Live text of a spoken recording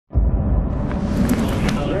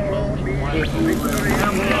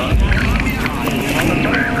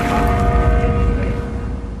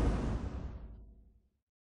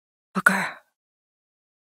Booker,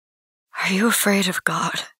 are you afraid of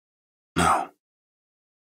God? No.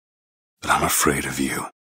 But I'm afraid of you.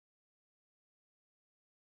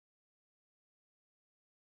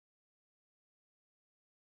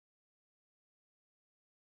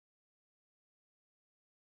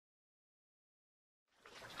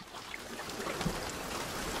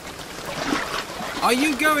 Are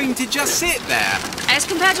you going to just sit there? As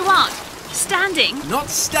compared to what? Standing? Not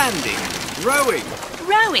standing. Rowing.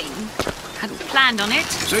 Rowing? Hadn't planned on it.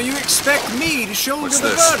 So you expect me to shoulder What's the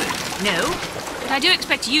this? burden? No. But I do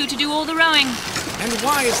expect you to do all the rowing. And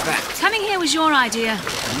why is that? Coming here was your idea.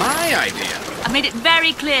 My idea? I've made it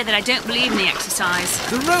very clear that I don't believe in the exercise.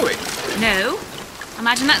 The rowing? No.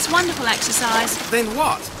 Imagine that's wonderful exercise. Then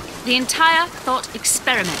what? The entire thought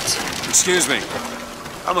experiment. Excuse me.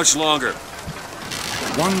 How much longer?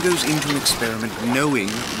 One goes into an experiment knowing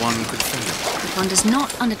one could fail. But one does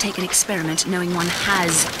not undertake an experiment knowing one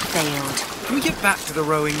has failed. Can we get back to the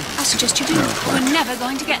rowing? I suggest you do. We're never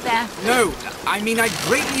going to get there. No, I mean I'd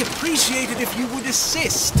greatly appreciate it if you would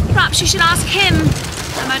assist. Perhaps you should ask him.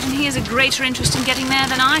 I imagine he has a greater interest in getting there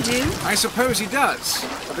than I do. I suppose he does,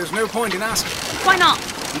 but there's no point in asking. Why not?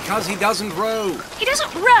 Because he doesn't row. He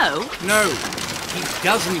doesn't row? No, he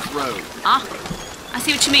doesn't row. Ah, I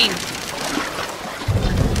see what you mean.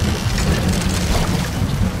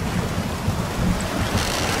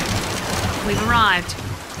 We've arrived.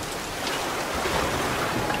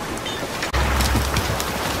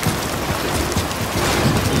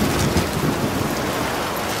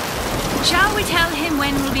 Shall we tell him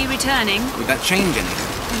when we'll be returning? Would that change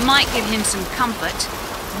anything? We might give him some comfort.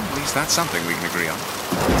 At least that's something we can agree on.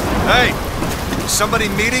 Hey! Is somebody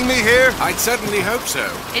meeting me here? I'd certainly hope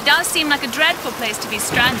so. It does seem like a dreadful place to be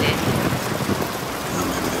stranded. Well,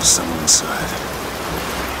 maybe there's someone inside.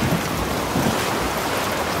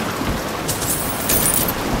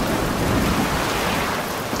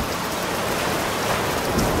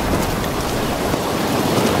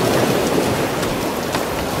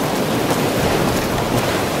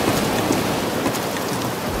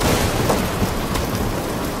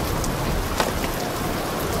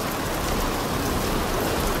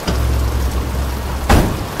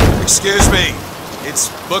 Excuse me, it's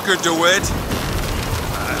Booker DeWitt.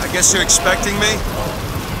 I guess you're expecting me?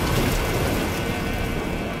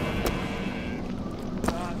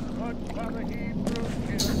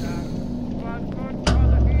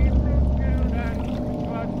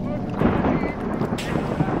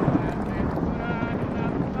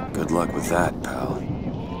 Good luck with that, pal.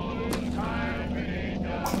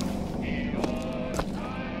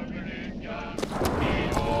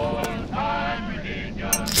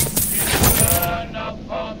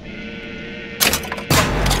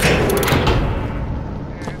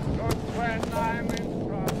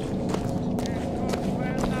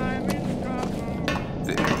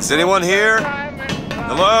 Is anyone here?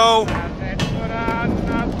 Hello?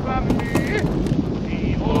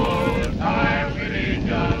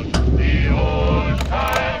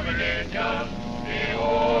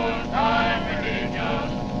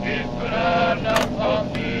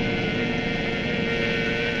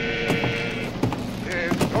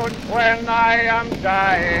 When I am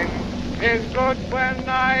dying, it's good when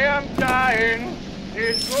I am dying.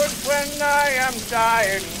 It's good when I am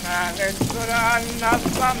dying, and it's good enough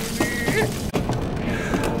for me.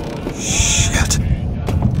 Shit.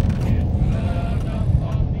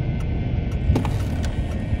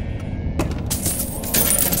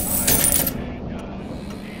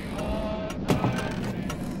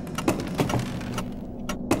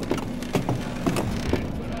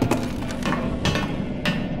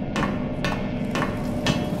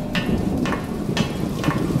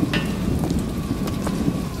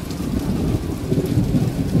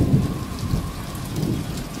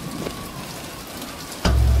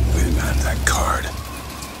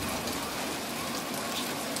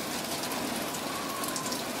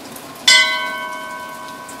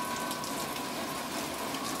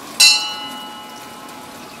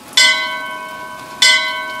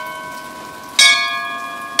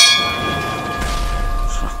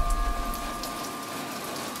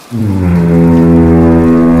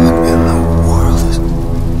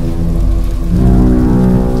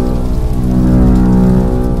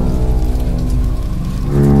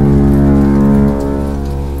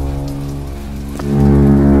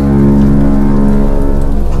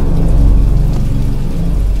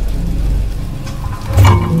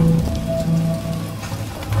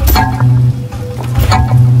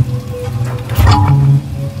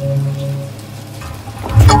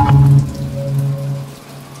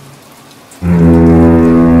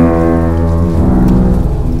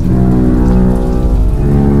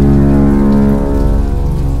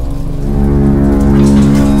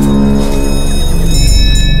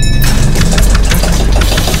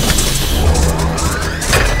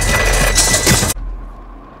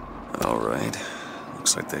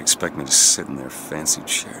 sit in their fancy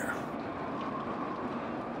chair.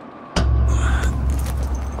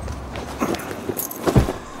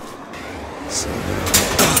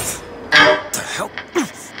 What the hell?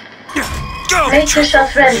 Go! Make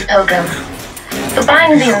yourself ready, Pilgrim. The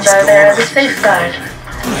bindings are there as a safeguard.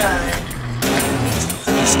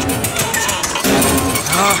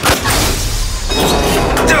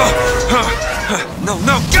 No,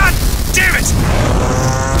 God damn it!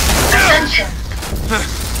 Ascension.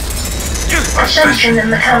 Ascension in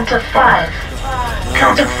the count of 5.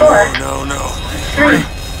 Count of 4. No. 3,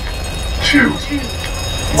 2,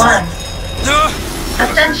 1.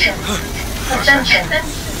 Ascension. Ascension.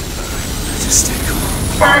 Just stay calm.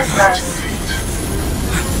 5,000 feet.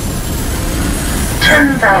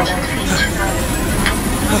 10,000 feet.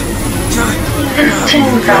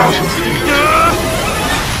 15,000 feet.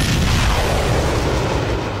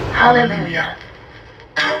 Hallelujah.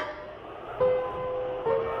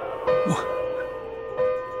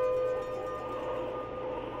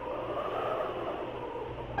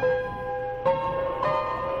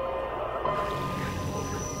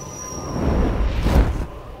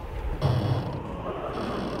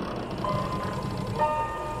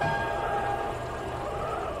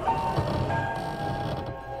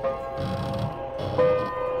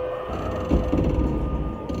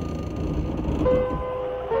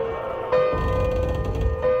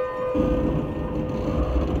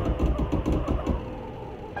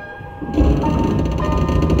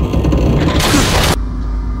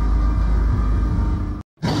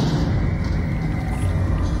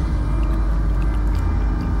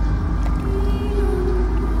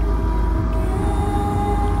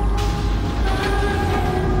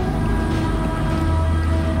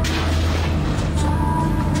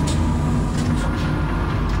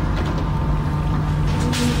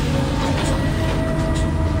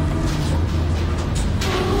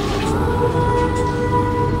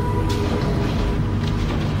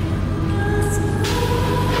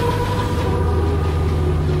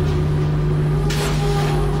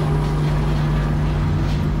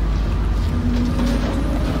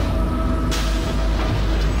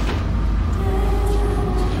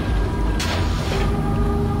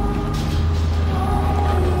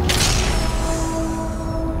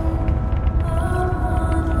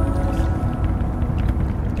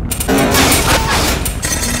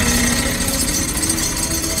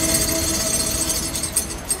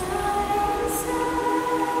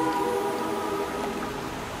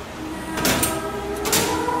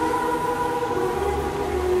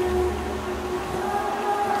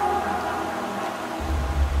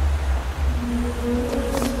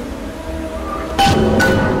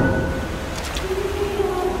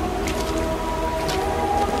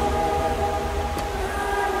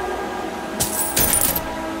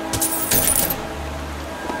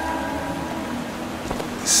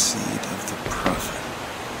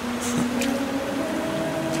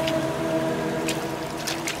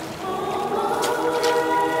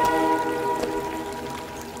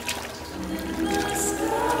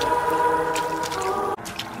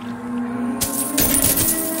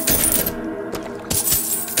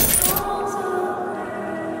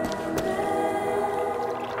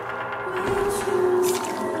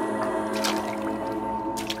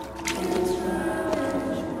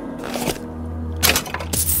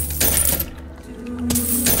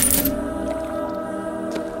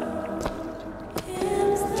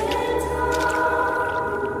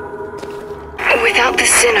 Without the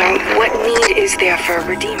sinner, what need is there for a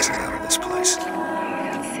redeemer? Get out of this place.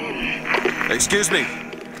 Without sin, Excuse me.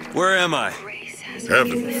 Where am I? grace has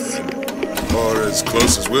Heaven. Or as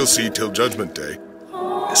close as we'll see till Judgment Day.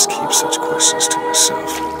 Just keep such questions to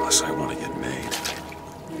myself unless I want to get made.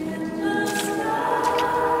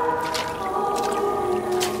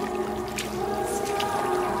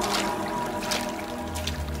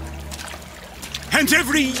 And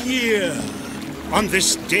every year, on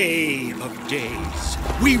this day of days,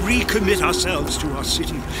 we recommit ourselves to our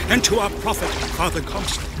city and to our prophet, Father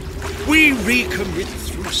Comstock. We recommit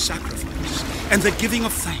through sacrifice and the giving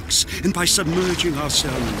of thanks, and by submerging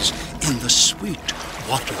ourselves in the sweet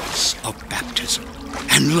waters of baptism.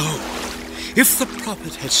 And lo, if the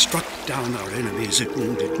prophet had struck down our enemies at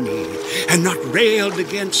wounded knee, and not railed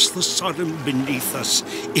against the Sodom beneath us,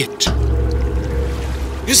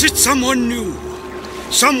 is it someone new?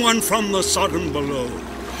 Someone from the Sodom below,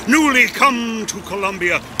 newly come to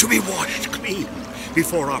Columbia to be washed clean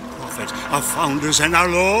before our prophet, our founders, and our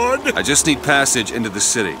Lord? I just need passage into the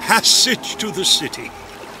city. Passage to the city.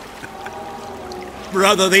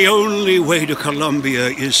 Brother, the only way to Columbia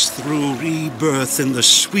is through rebirth in the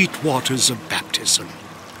sweet waters of baptism.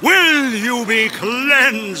 Will you be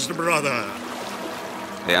cleansed, brother?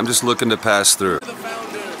 Hey, I'm just looking to pass through.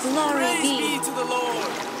 Glory be to the Lord.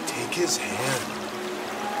 Take his hand.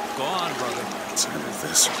 Go on, brother. It's either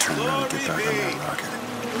this or turn around and get back on that rocket.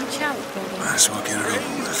 Reach out, brother. Might as well get it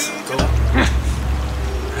over with. Go.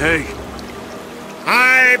 Hey.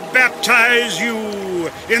 I baptize you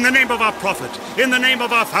in the name of our prophet, in the name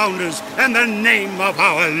of our founders, and the name of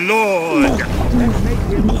our Lord. And make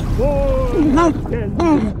him born in the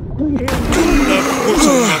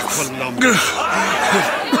bosom of Columbia.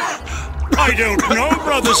 I don't know,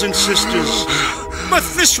 brothers and sisters, but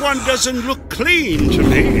this one doesn't look clean to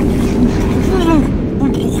me.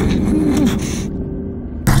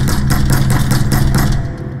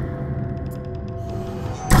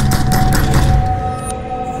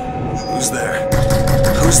 Who's there?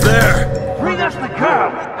 Who's there? Bring us the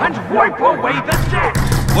curb and wipe away the debt.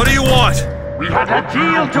 What do you want? We had a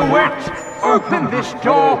deal to it. Open this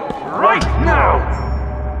door right now.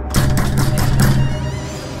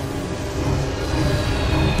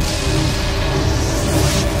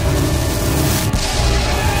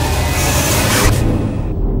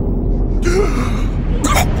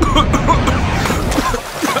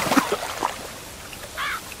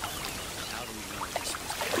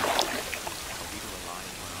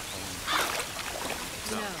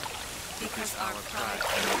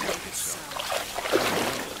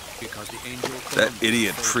 That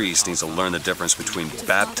idiot priest needs to learn the difference between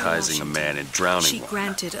baptizing a man and drowning She one.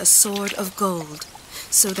 granted a sword of gold,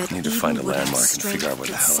 so that Need to even find a without landmark and strength figure out where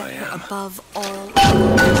the could hell set I her am. above all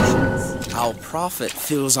other. Our prophet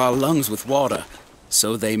fills our lungs with water,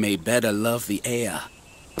 so they may better love the air.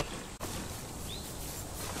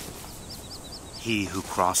 He who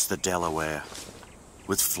crossed the Delaware,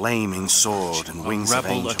 with flaming sword and wings of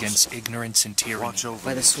angels. Against ignorance and tyranny. Watch over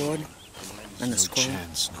By the sword, and the scroll,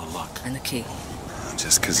 no luck. and the key.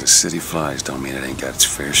 Just because the city flies don't mean it ain't got its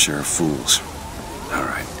fair share of fools. All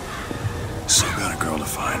right. Still got a girl to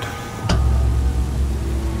find.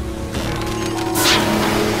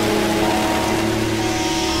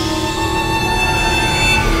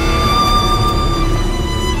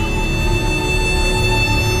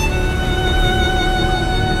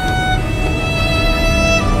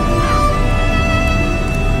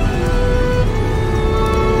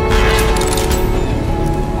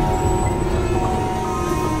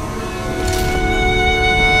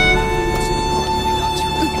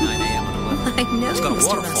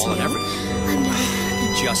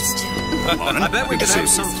 I bet we could have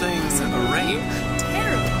something arranged.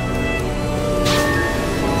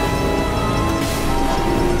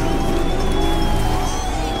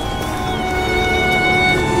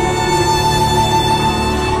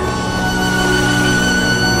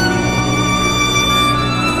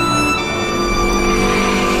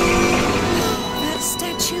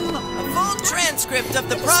 Of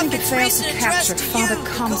the prophet's recent address to you, the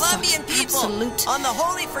Colombian people, on the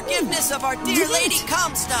holy forgiveness of our dear Lady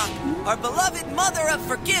Comstock, our beloved Mother of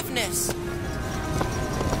Forgiveness.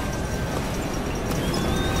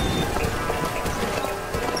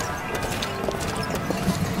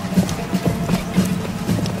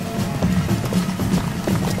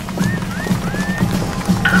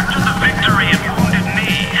 After the victory at Wounded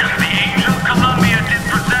Knee, the angel Columbia did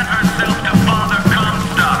present herself to Father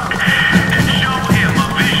Comstock and show him a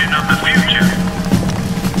vision of the future.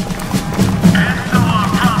 And so our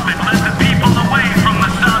prophet led the people away from the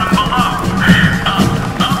Sodom below,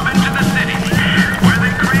 up into the city, where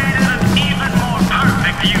they created an even more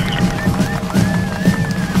perfect union.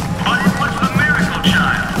 But it was the miracle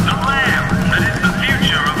child, the lamb, that is the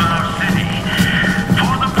future of our city.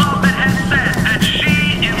 For the prophet has said that she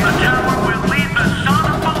in the tower will lead the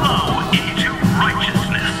Sodom below into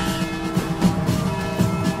righteousness.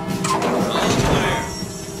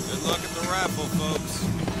 Good luck at the raffle, folks.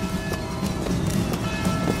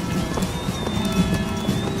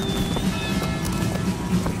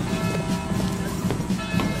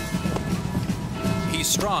 He's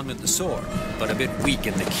strong in the sword, but a bit weak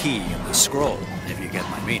in the key and the scroll, if you get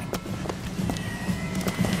my meaning.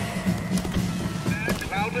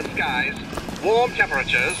 Cloudless skies, warm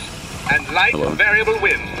temperatures, and light variable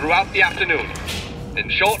winds throughout the afternoon. In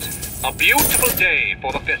short, a beautiful day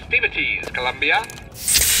for the festivities, Columbia.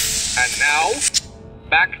 And now,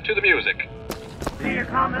 back to the music. See you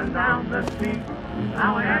coming down the street.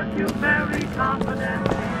 Now I ask you very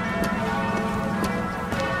confidently.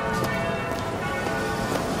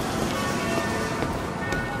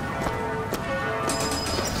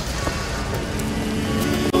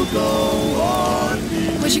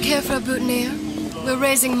 Would you care for a boutonniere? We're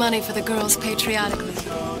raising money for the girls patriotically.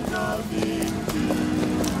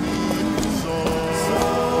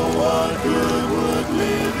 what good would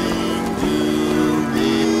living do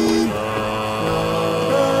me?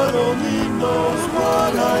 God only knows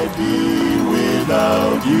what I'd be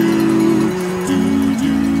without you.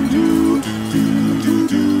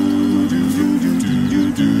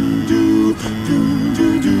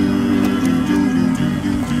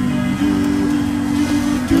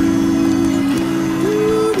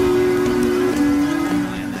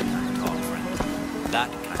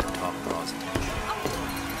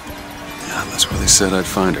 That's where they said I'd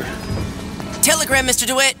find her. Telegram, Mr.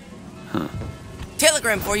 DeWitt. Huh.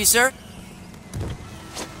 Telegram for you, sir.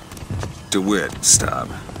 DeWitt, stop.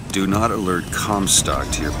 Do not alert Comstock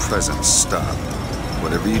to your presence. Stop.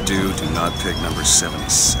 Whatever you do, do not pick number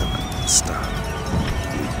 77. Stop.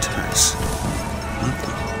 New text.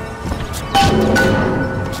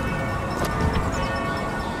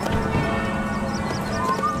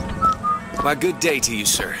 Why, good day to you,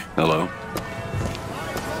 sir. Hello?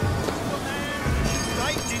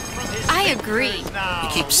 I agree. You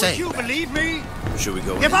keep saying Would you believe me? Should we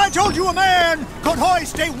go in? If I told you a man could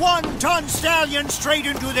hoist a 1-ton stallion straight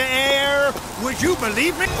into the air, would you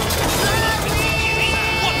believe me?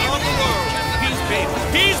 What in the world? He's big,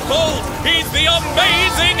 he's bold, he's the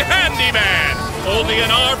amazing handyman! Only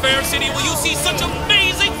in our fair city will you see such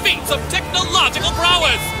amazing feats of technological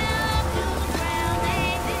prowess!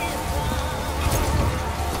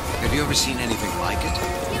 Have you ever seen anything like it?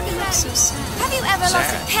 So sad. Have you ever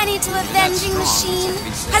lost a penny to a vending machine?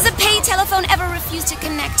 Has a pay telephone ever refused to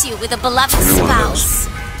connect you with a beloved spouse?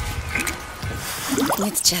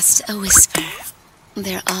 With just a whisper,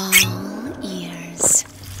 they're all ears.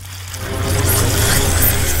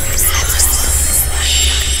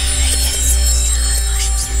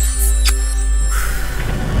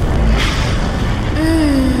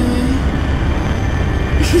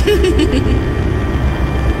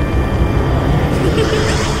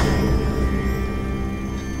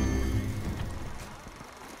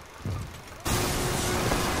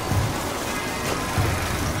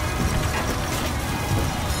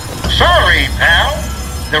 Sorry, pal.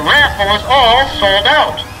 The raffle is all sold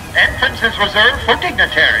out. Entrance is reserved for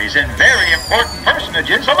dignitaries and very important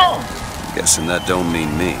personages alone. Guessing that don't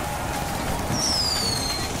mean me.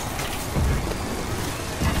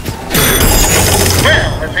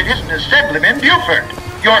 Well, if it isn't Assemblyman Buford,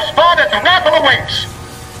 your spot at the raffle awaits.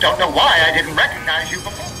 Don't know why I didn't recognize you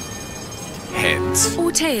before. Heads.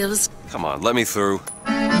 Or tails. Come on, let me through.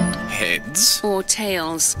 Heads? Or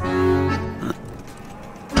tails.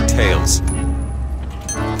 Tails.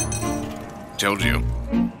 Told you.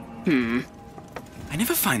 I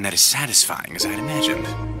never find that as satisfying as I'd imagined.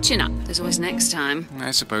 Chin up. There's always next time.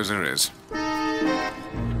 I suppose there is.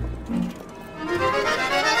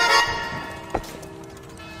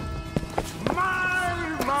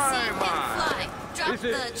 Drop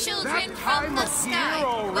the children from the sky.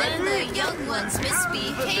 When the young ones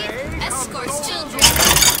misbehave, escorts children.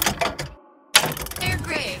 Their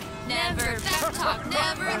grave. Never back talk,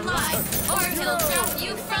 never lie, or he'll drop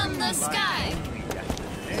you from the sky.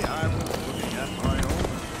 Hey, I was looking at my own.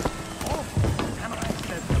 Oh, and I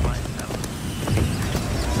said to myself,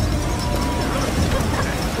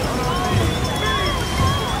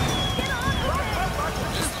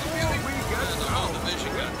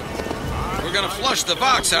 we're gonna flush the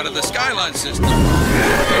box out of the Skyline system.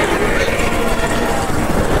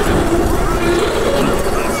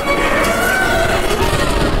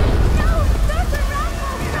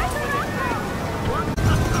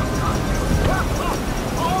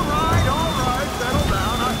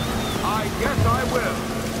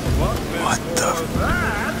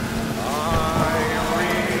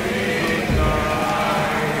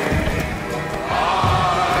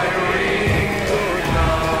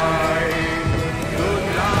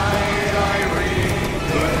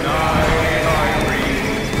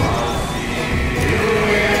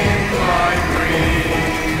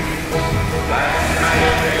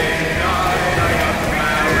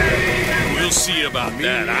 About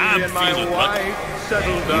that, I'm feeling lucky.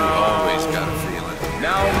 Settled down. You always got a feeling.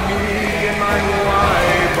 Now me and my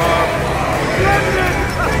wife are blended.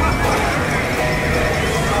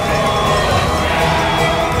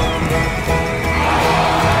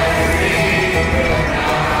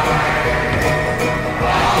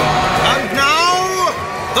 And now,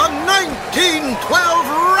 the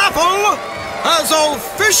 1912 raffle has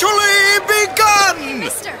officially begun!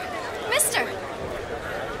 Mister!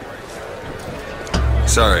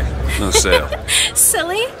 Sorry, no sale.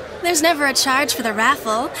 Silly? There's never a charge for the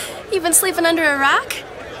raffle. You've been sleeping under a rock?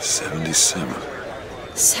 77.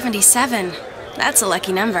 77. That's a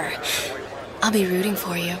lucky number. I'll be rooting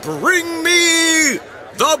for you. Bring me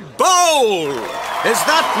the bowl! Is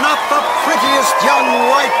that not the prettiest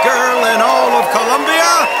young white girl in all of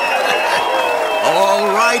Columbia? All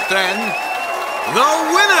right, then. The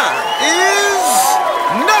winner is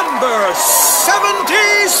number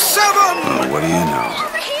 77! What do you know?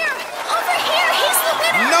 Over here! Over here! He's the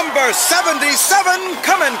winner! Number 77,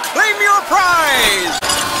 come and claim your prize!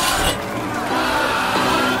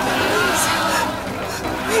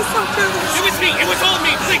 Please don't do this. It was me! It was all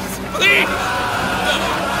me! Please! Please!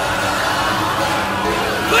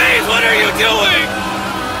 Please, what are you doing?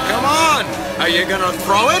 Come on! Are you gonna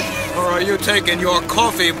throw it? Or are you taking your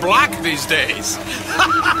coffee black these days? Let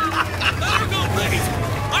her go, please!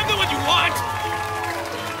 I'm the one you want!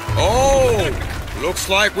 Oh! Looks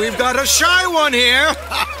like we've got a shy one here!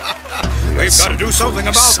 We've got to do something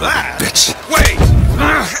about that! Bitch! Wait!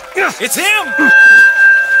 It's him!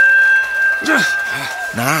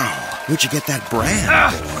 Now, where'd you get that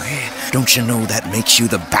brand, boy? Don't you know that makes you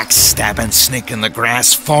the backstabbing snake in the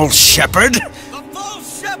grass false shepherd?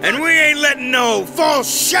 And we ain't letting no false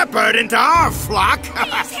shepherd into our flock!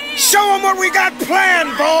 Show them what we got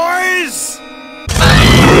planned, boys!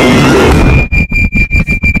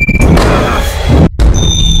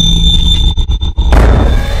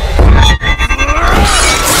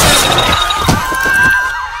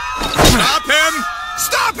 Stop him!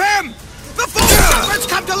 Stop him! The false shepherd's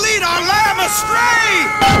come to lead our lamb astray!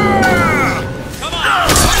 Come on!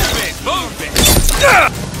 Move it! Move it!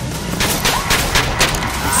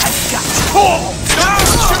 Stop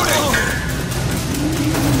shooting!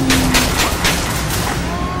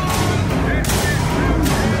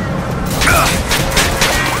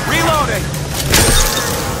 Reloading!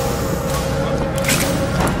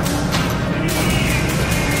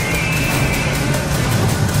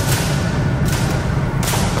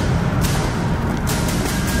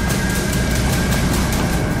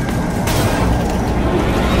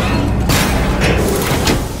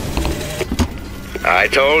 I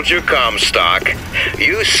told you, Comstock.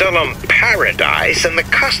 You sell them paradise, and the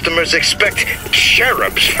customers expect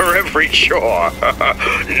cherubs for every chore.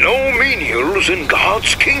 No menials in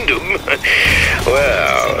God's kingdom.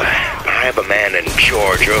 Well, I have a man in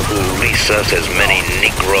Georgia who'll lease us as many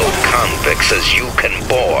Negro convicts as you can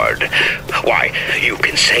board. Why, you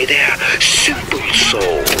can say they're simple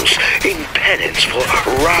souls in penance for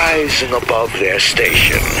rising above their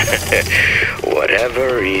station.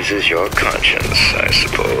 Whatever eases your conscience, I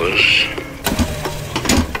suppose.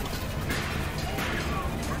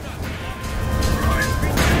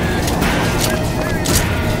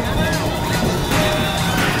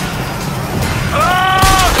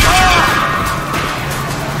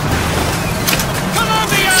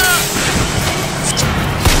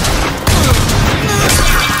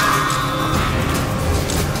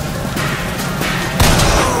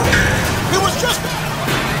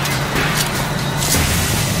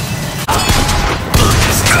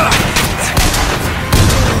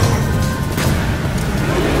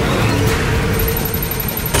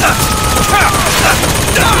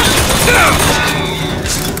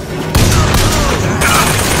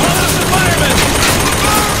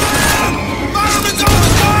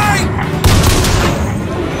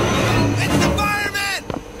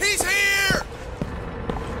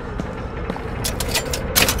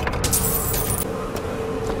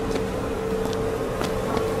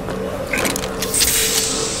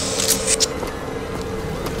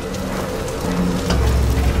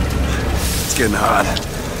 Getting hot.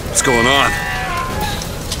 What's going on?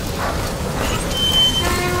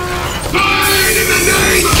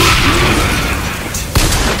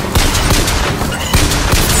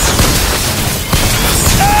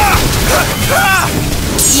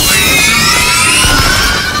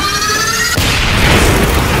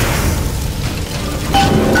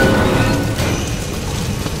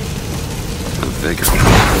 Go figure.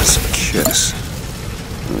 That's a kiss.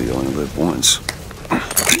 We only live once.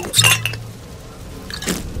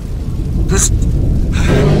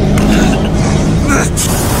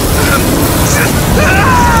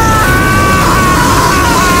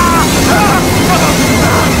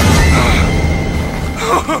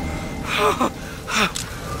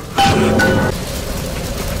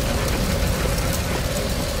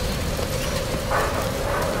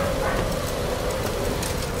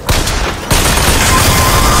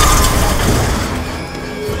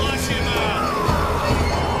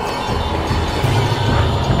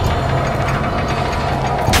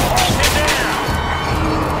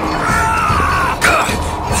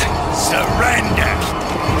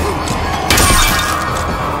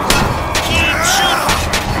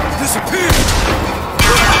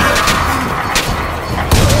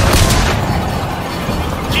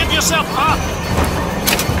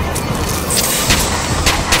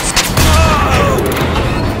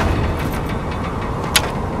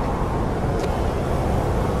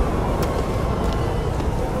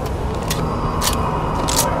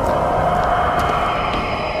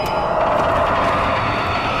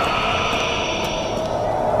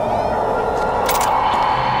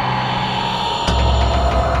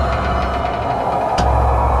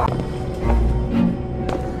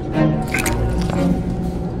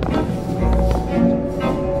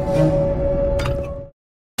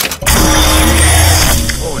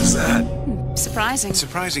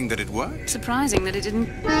 surprising. Surprising that it worked? Surprising that it didn't.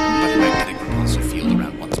 But a magnetic repulsive field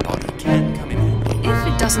around one's body can come in handy. If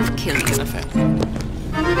it doesn't kill you.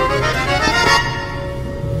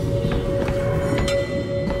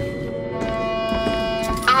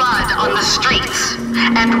 Blood on the streets.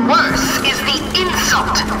 And worse is the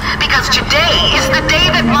insult. Because today is the day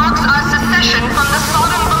that marks our secession from the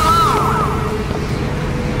Sodom below.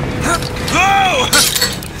 Oh!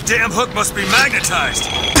 Damn hook must be magnetized.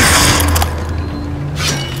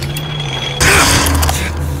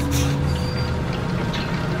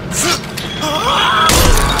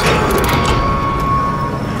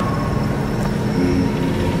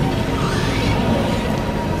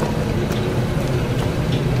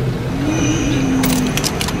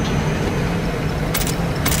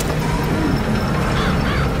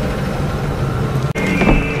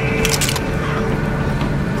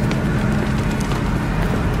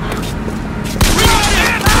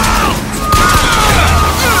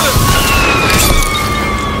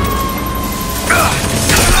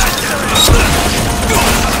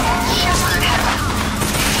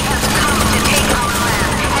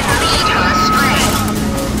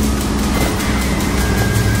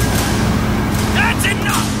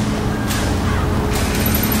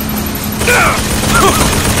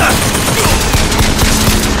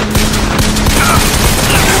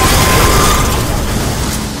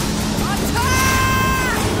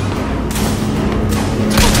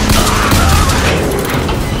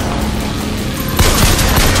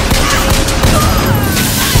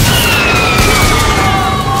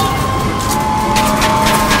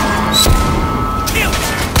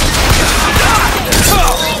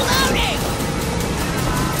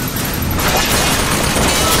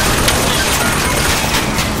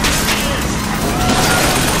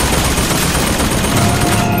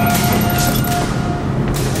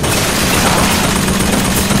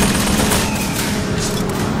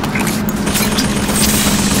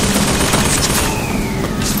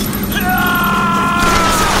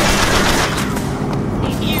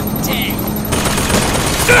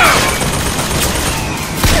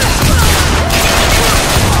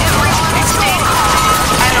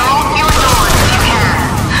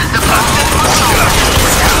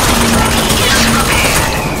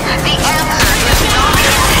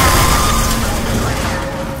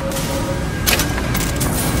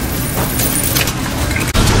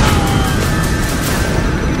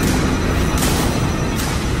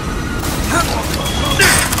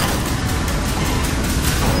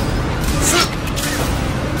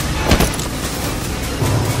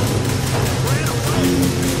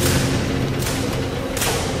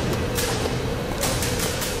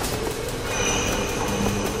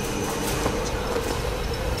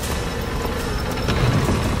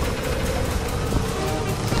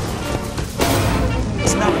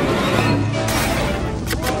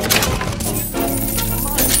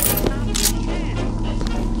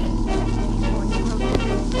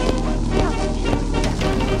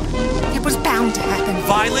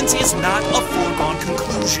 Violence is not a foregone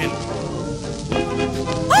conclusion.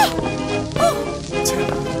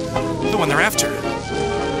 The one they're after.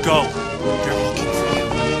 Go. They're looking for you.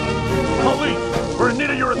 Police! We're in need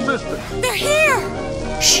of your assistance! They're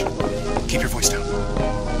here! Shh. Keep your voice down.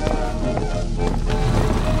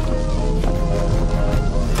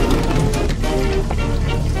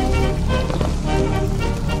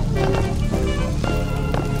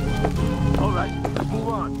 All right, let's move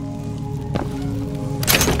on.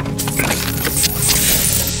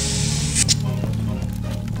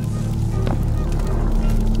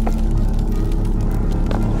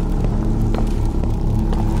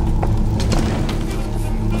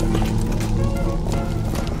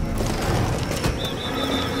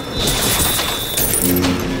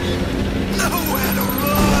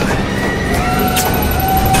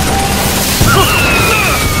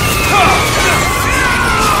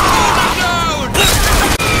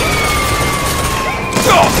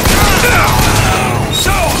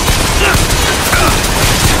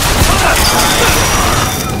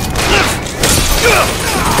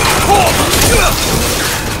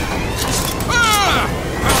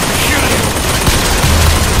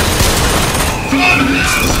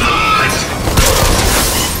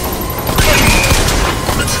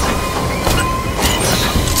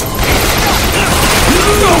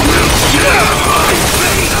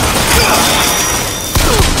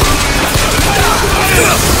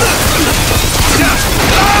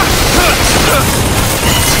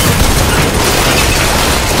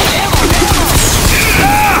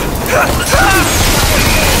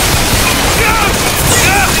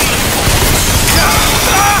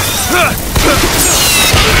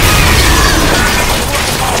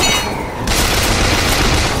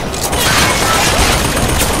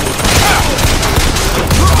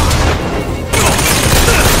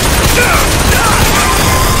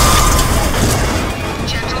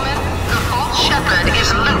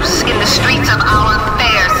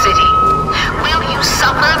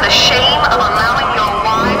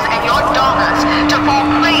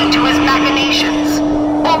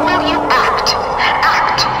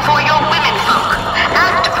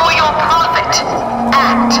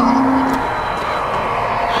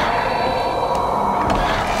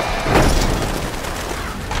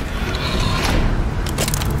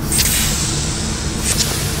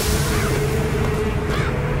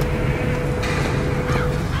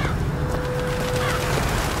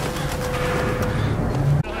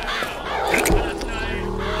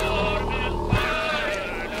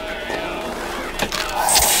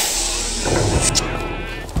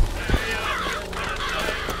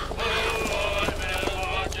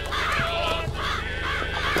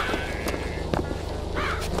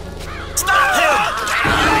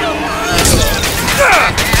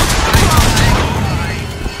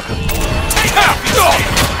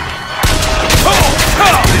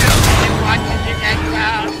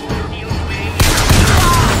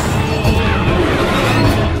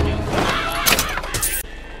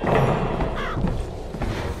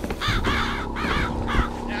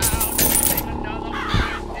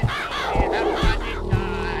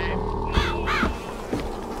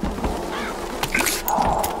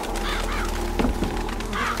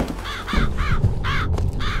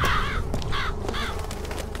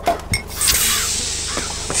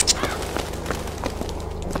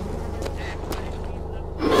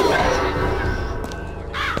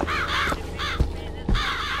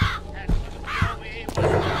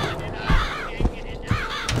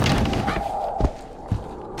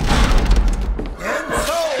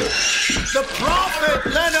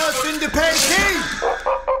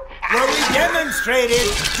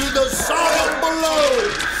 demonstrated to the solid below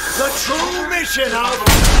the true mission of...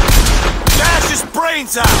 Dash his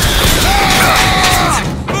brains out!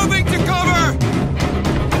 Moving to cover!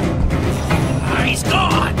 He's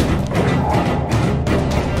gone!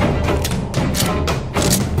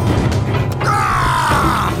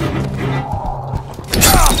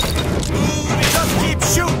 Just keep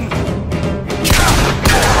shooting!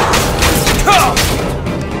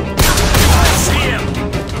 See him!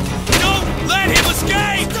 Don't let him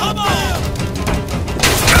escape! Come on!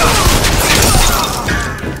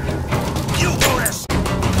 You notice!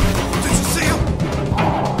 Did you see him?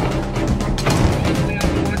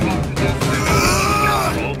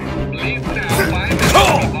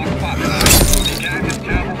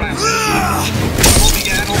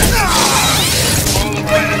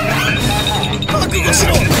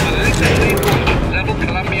 Several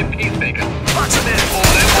Colombian peacemakers, or them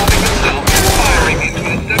holding himself, firing into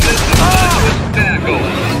an assemblage of their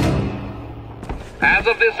goals. As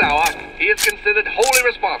of this hour, he is considered wholly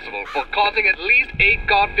responsible for causing at least 8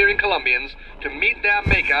 God-fearing Colombians to meet their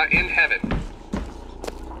Maker in heaven.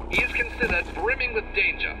 He is considered brimming with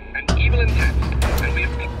danger and evil intent, and we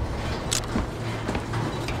have...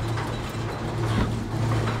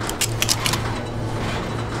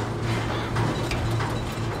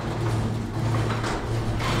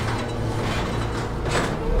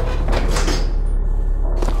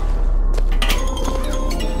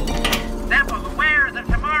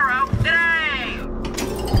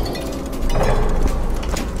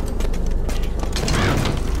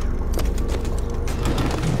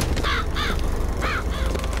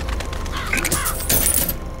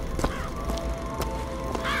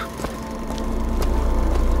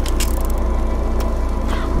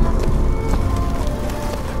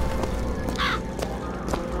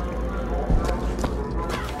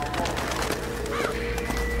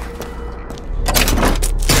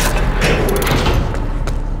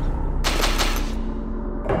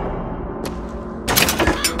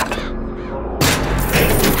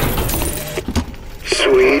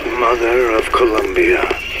 Sweet Mother of Columbia,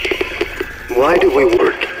 why do we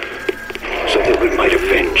work? So that we might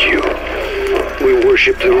avenge you. We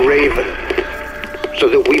worship the raven, so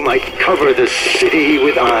that we might cover the city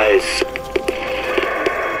with eyes.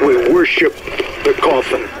 We worship the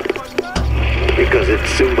coffin, because it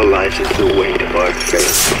symbolizes the weight of our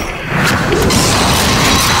faith.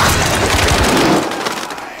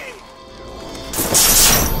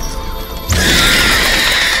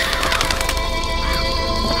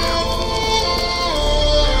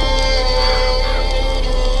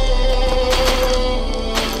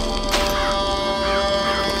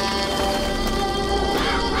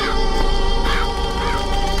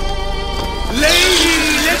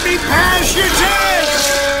 Pass your test!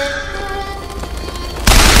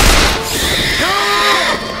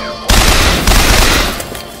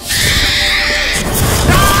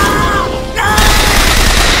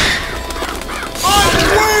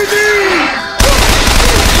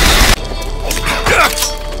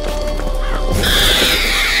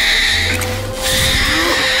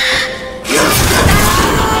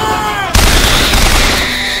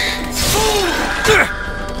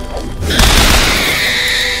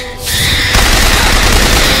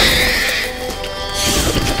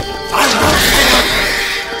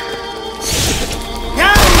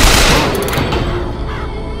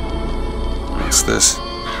 What's this?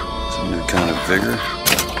 Some new kind of vigor?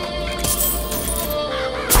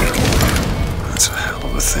 That's a hell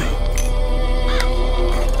of a thing.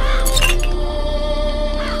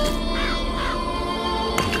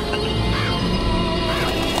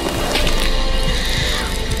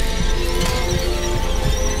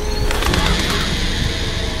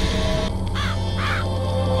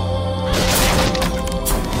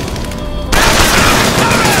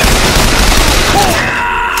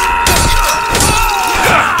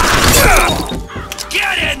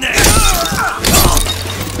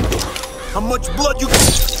 How much blood you...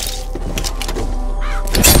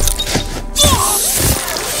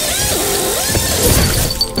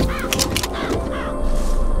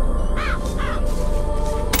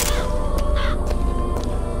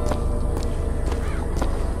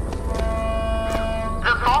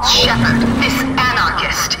 Shepherd, this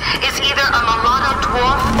anarchist, is either a mulatto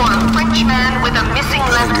dwarf or a Frenchman with a missing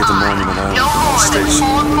left eye. No more than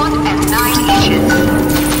 4 foot and 9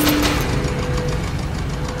 inches.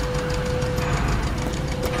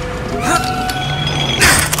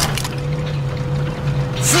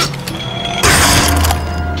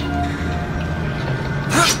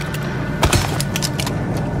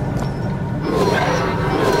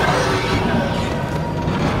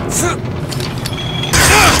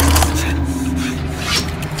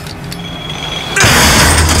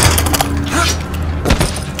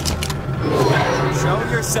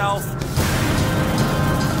 yourself.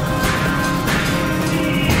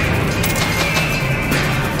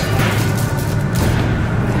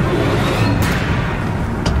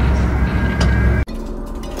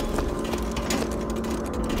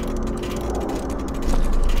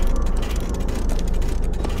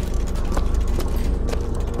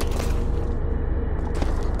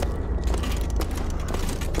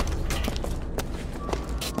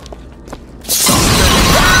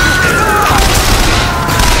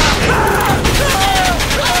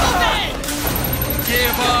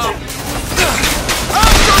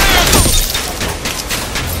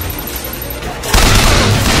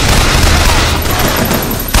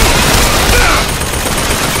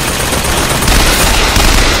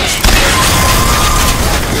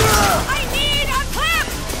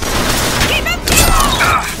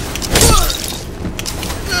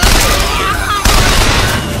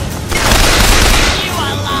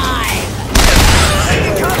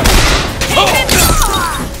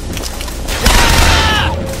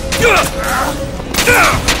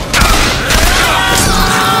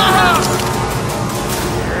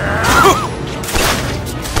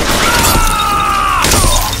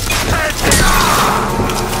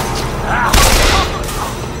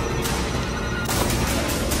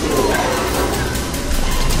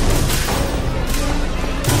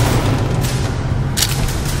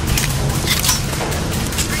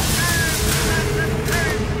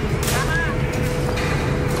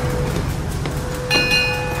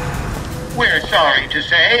 We're sorry to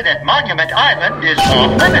say that Monument Island is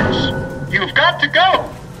off limits. You've got to go.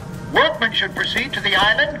 Workmen should proceed to the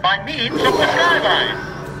island by means of the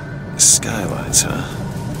skyline. Skylines, huh?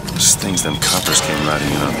 Those things them coppers came riding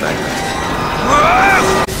in on back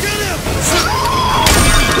then.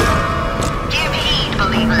 Give heed,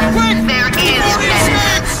 believers. There is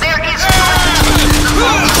menace. There is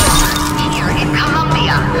here in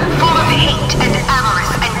Columbia, full of hate and avarice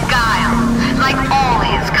and guile. Like all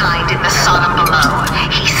his kind in the Sodom below,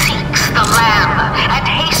 he seeks the Lamb and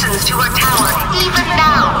hastens to her tower even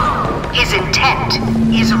now. His intent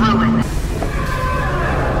is ruin.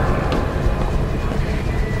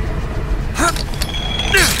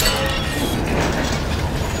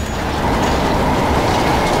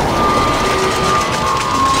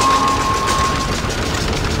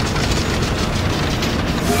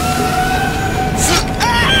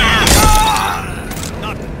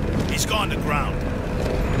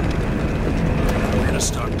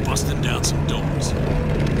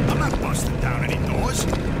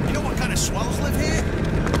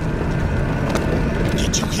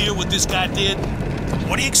 This guy did?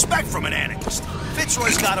 What do you expect from an anarchist?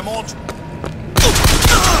 Fitzroy's got him all...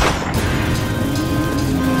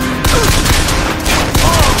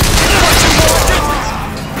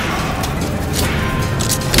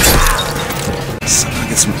 Somehow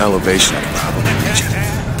get some elevation on the problem.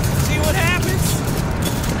 See what happens?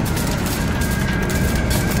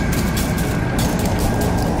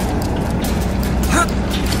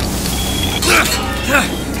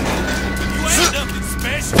 You ain't nothing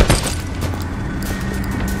special.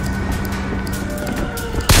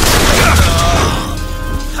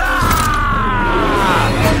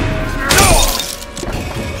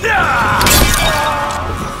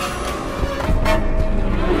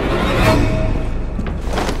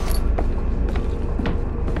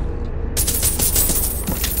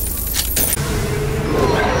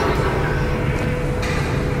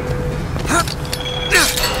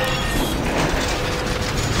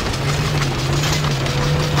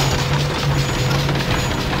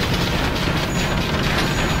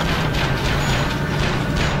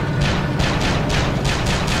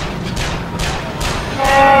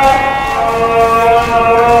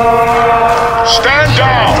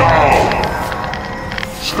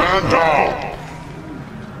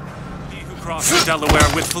 Delaware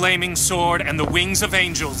with flaming sword and the wings of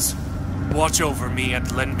angels. Watch over me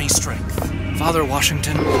and lend me strength. Father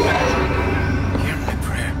Washington, hear my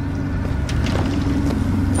prayer.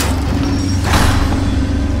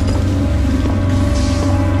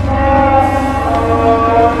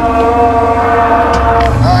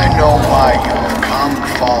 I know why you have come,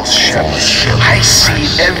 false shepherd. I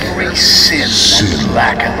see every sin that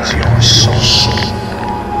blackens your soul.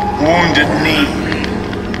 Wounded knee.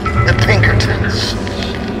 The Pinkertons,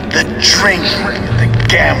 the drinking, the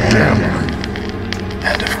gambling,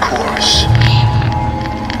 and of course,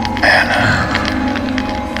 Anna.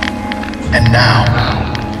 And now,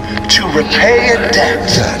 to repay a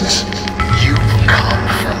debt, you've come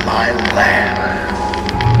from my land.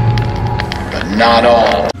 But not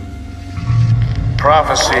all.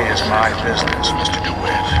 Prophecy is my business, Mr.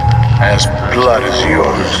 DeWitt, as blood is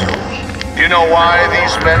yours. You know why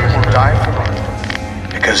these men will die for me?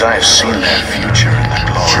 Because I have seen their future in the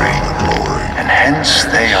glory, and hence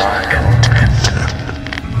they are content.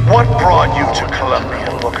 What brought you to Columbia,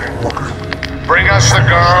 Booker? Bring us the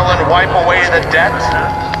girl and wipe away the debt?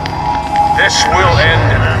 This will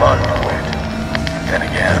end in blood, Boyd. Then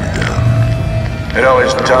again, it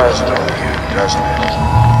always does with you, doesn't it?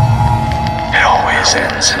 It always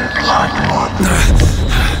ends in blood.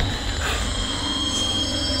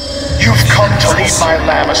 You've come to lead my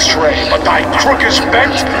lamb astray, but thy crook is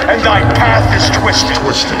bent and thy path is twisted.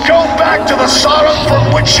 Go back to the Sodom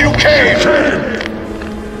from which you came!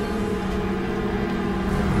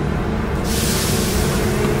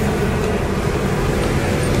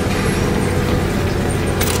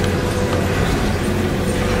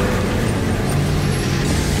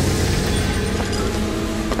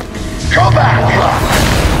 Go back!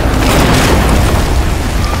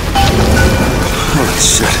 Holy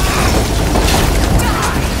shit.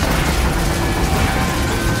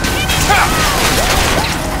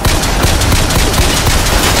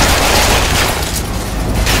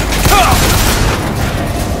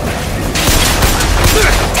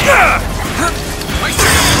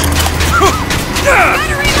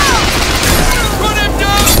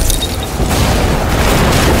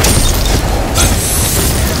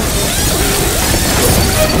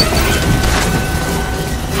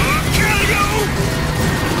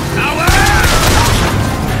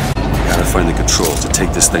 Find the controls to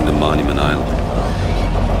take this thing to Monument Island.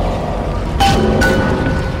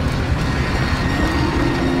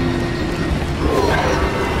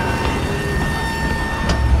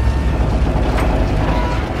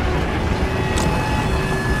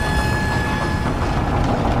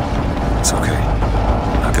 It's okay.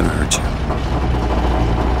 I'm not gonna hurt you.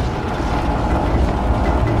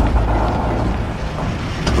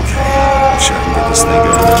 Okay, I'm sure I can get this thing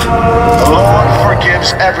going. The Lord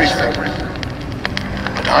forgives everything.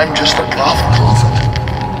 I'm just a prophet,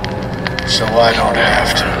 so I don't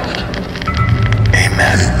have to.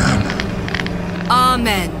 Amen.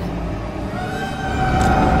 Amen.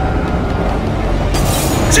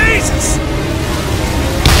 Jesus!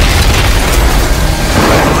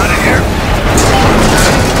 Out of here.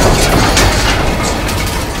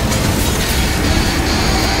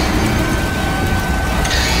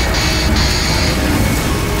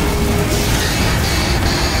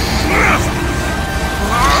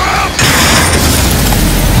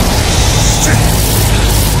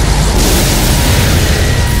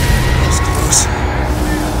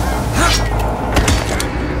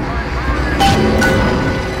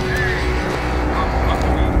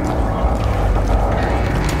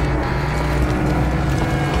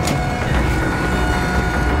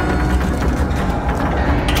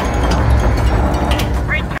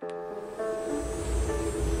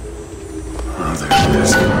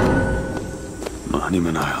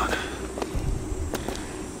 Monument Island.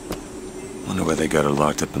 Wonder why they got her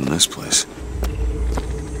locked up in this place.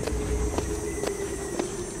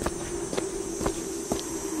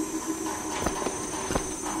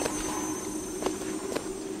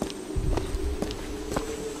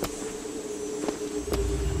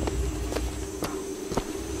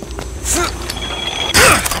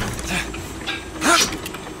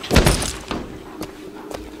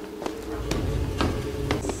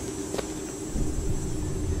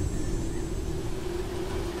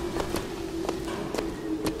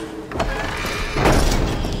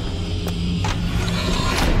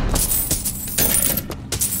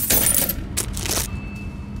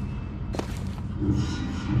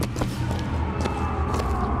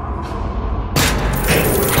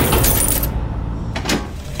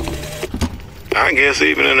 I guess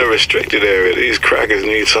even in a restricted area, these crackers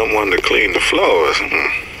need someone to clean the floors.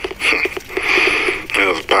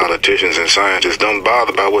 Those politicians and scientists don't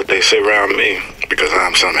bother about what they say around me, because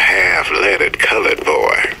I'm some half-leaded colored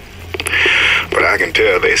boy. But I can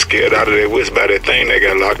tell they scared out of their wits by that thing they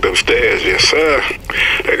got locked upstairs. Yes, sir.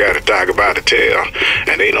 They got a tiger by the tail,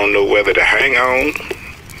 and they don't know whether to hang on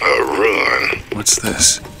or run. What's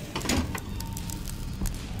this?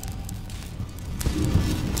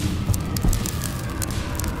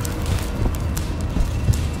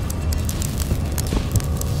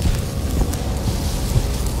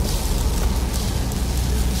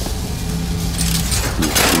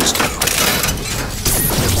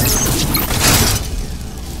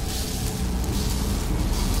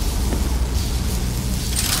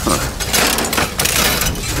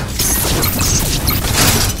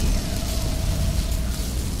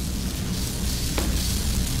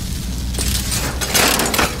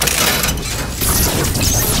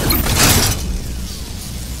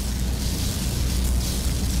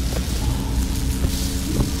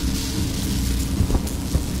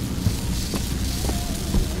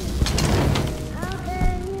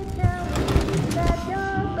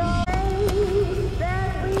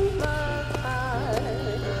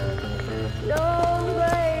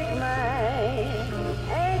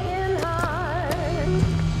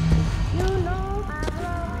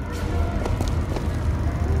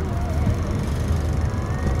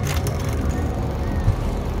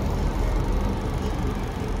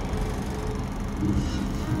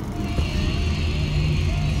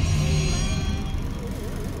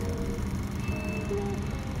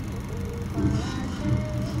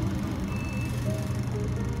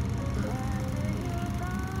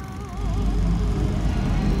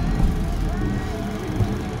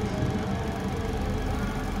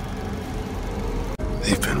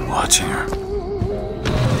 watching her.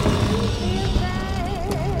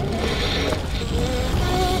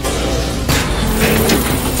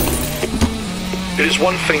 It is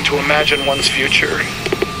one thing to imagine one's future,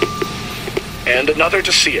 and another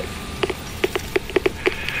to see it.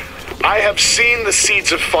 I have seen the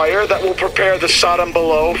seeds of fire that will prepare the Sodom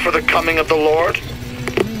below for the coming of the Lord.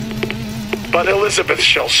 But Elizabeth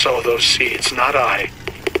shall sow those seeds, not I.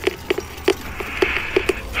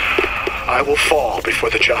 I will fall before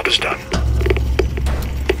the job is done.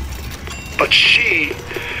 But she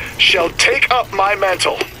shall take up my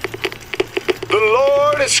mantle. The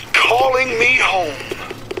Lord is calling me home.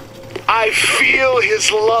 I feel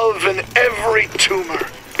his love in every tumor,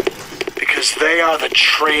 because they are the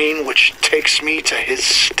train which takes me to his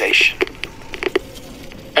station.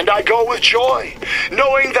 And I go with joy,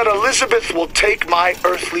 knowing that Elizabeth will take my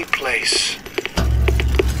earthly place.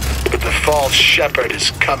 But the false shepherd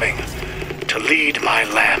is coming to lead my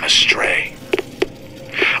lamb astray.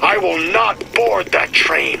 I will not board that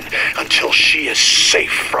train until she is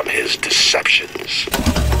safe from his deceptions.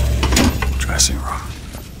 Dressing room.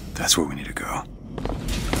 That's where we need to go.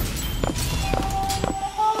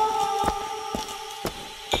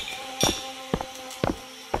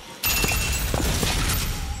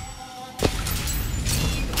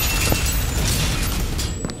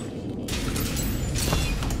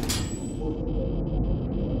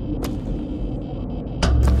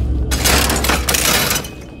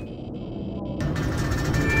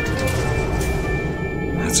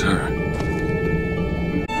 That's her.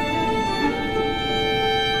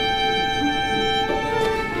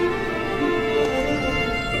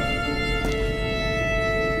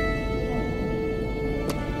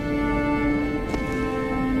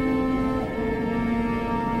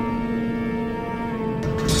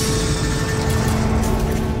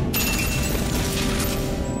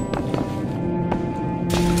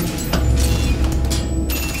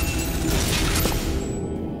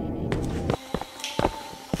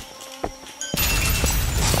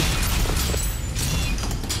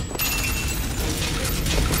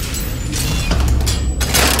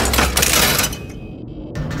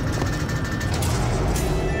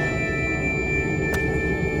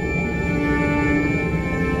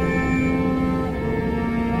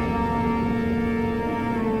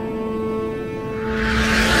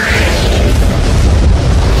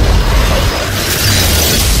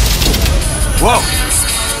 Whoa!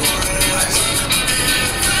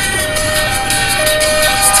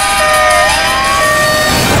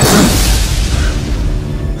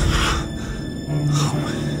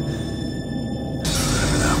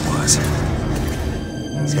 Whatever that was,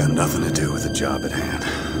 it's got nothing to do with the job at hand.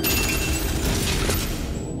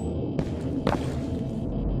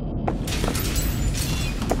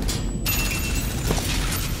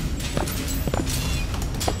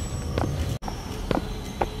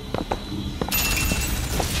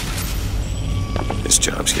 This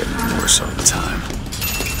job's getting worse all the time.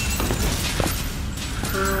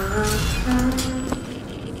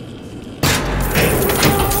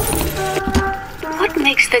 What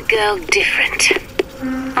makes the girl different?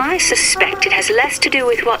 I suspect it has less to do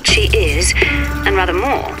with what she is, and rather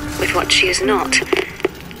more with what she is not.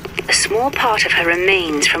 A small part of her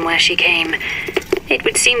remains from where she came. It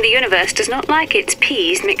would seem the universe does not like its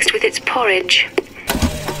peas mixed with its porridge.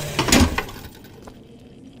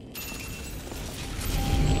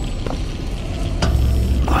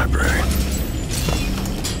 Library.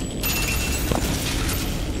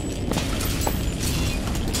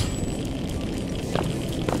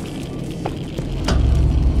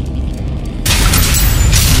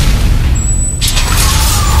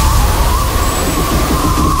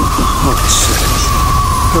 Holy shit.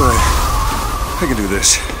 Alright. I can do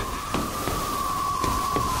this.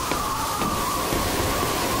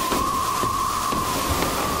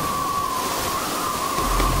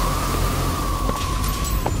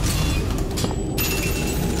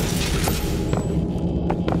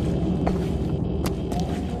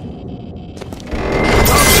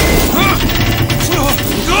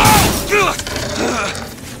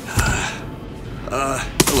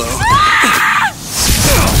 Hello.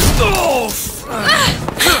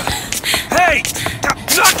 Hey!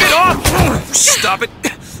 Knock it off! Stop it!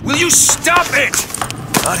 Will you stop it?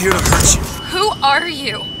 Not here to hurt you. Who are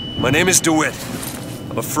you? My name is DeWitt.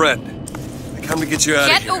 I'm a friend. I come to get you out of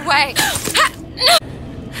Get here. away!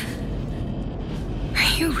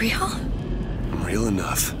 Are you real? I'm real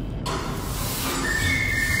enough.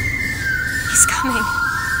 He's coming.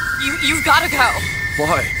 You've gotta go.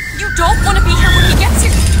 Why? You don't want to be here when he gets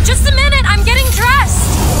here. Just a minute, I'm getting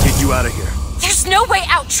dressed. Get you out of here. There's no way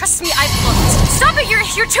out. Trust me, I've looked. Stop it,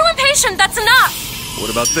 you're too impatient. That's enough. What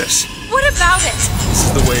about this? What about it? This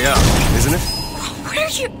is the way out, isn't it? What are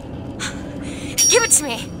you... Give it to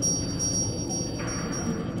me.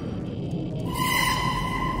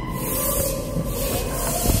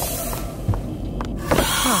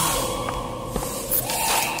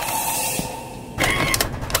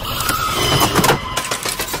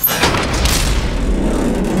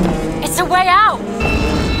 It's a way out.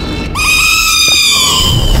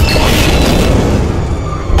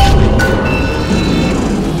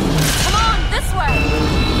 Come on, this way.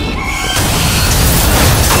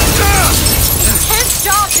 His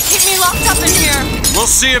job to keep me locked up in here. We'll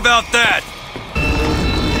see about that.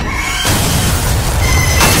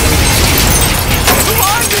 Who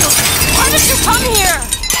are you? Why did you come here?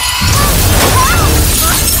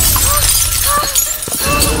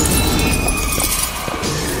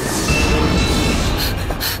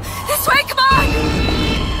 This way, come on!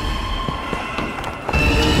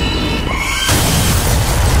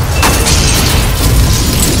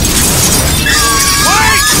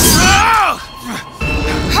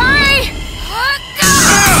 Hurry!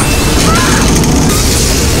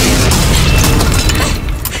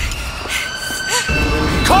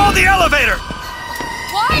 Call the elevator!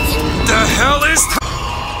 What? The hell is...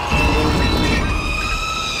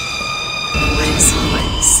 What is all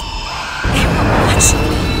this? They were watching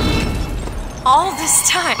me. All this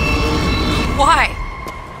time. Why?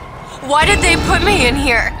 Why did they put me in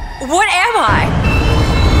here? What am I?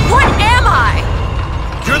 What am I?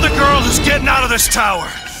 You're the girl who's getting out of this tower.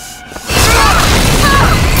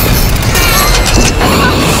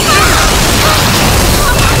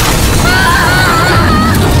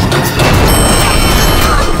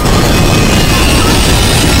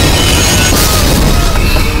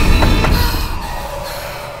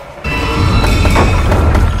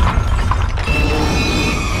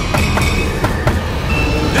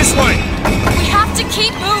 This way! We have to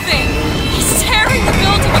keep moving. He's tearing the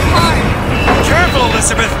building apart. Careful,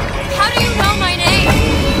 Elizabeth! How do you know my name?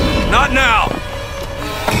 Not now!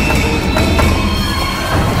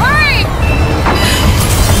 Hurry!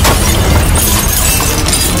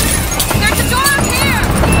 There's a door up here!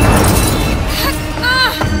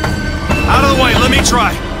 Out of the way, let me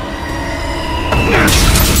try.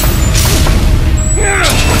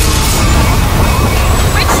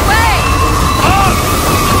 Which way?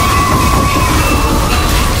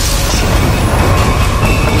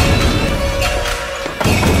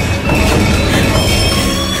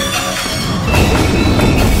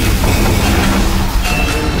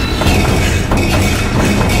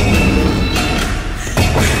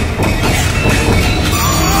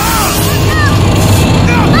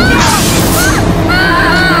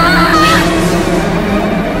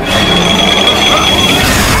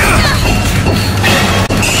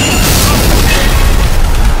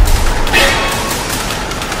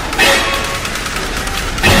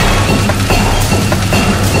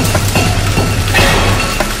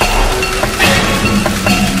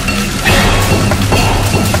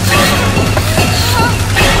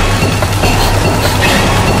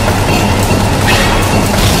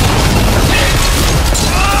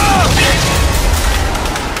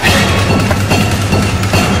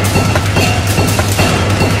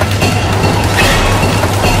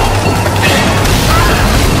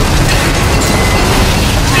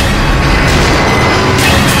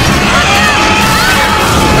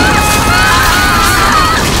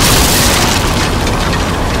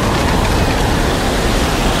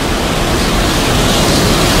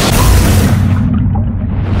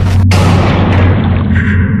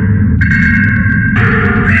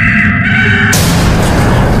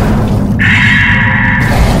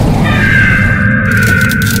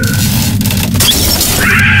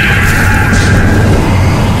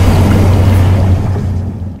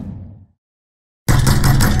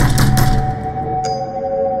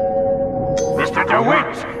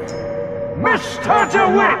 Mr.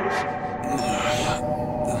 DeWitt!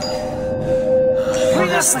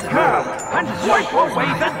 Clean up the curb and wipe away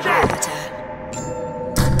the debt!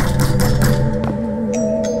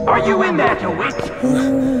 Are you in there, DeWitt?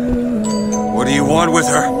 What do you want with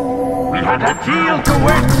her? We had a deal,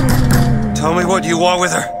 DeWitt! Tell me what you want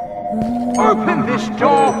with her. Open this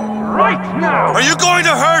door right now! Are you going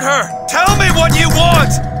to hurt her? Tell me what you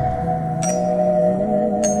want!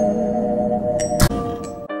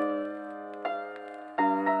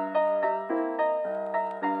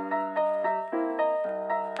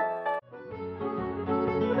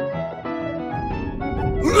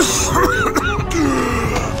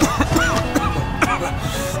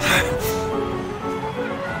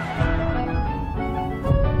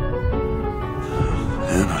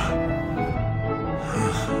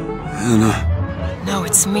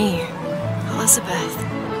 It's me, Elizabeth.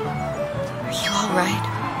 Are you all right?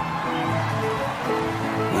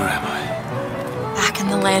 Where am I? Back in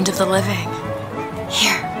the land of the living.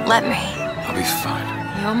 Here, let me. I'll be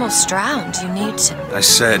fine. You almost drowned. You need to... I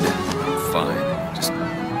said fine. Just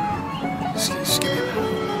give me a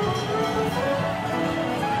minute.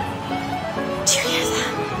 Do you hear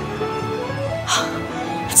that?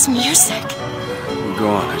 It's music. Go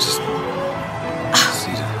on, I just...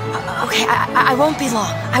 Okay, I won't be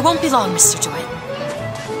long. I won't be long, Mr. Dwight.